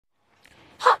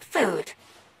food.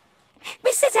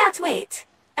 We sit down to eat,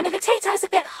 and the potato's a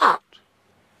bit hot.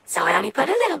 So I only put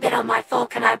a little bit on my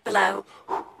fork and I blow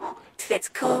till it's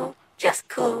cool, just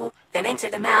cool, then into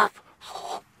the mouth.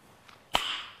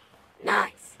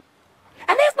 Nice.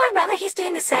 And there's my brother, he's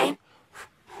doing the same.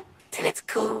 Till it's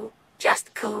cool,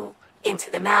 just cool,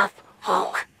 into the mouth.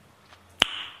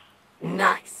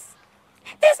 Nice.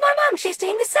 There's my mum, she's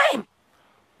doing the same.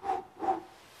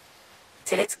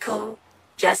 Till it's cool,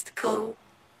 just cool,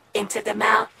 into the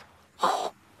mouth.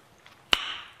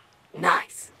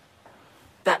 Nice.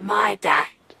 But my dad,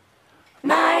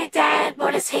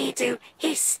 what does he do?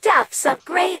 He stuffs a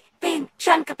great big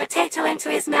chunk of potato into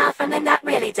his mouth, and then that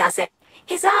really does it.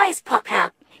 His eyes pop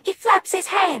out. He flaps his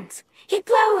hands. He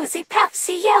blows, he puffs,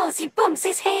 he yells, he bumps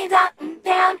his head up and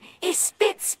down. He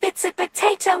spits a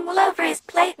potato all over his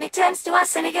plate, and he turns to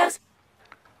us and he goes,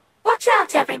 "Watch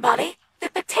out, everybody. The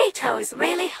potato is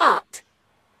really hot."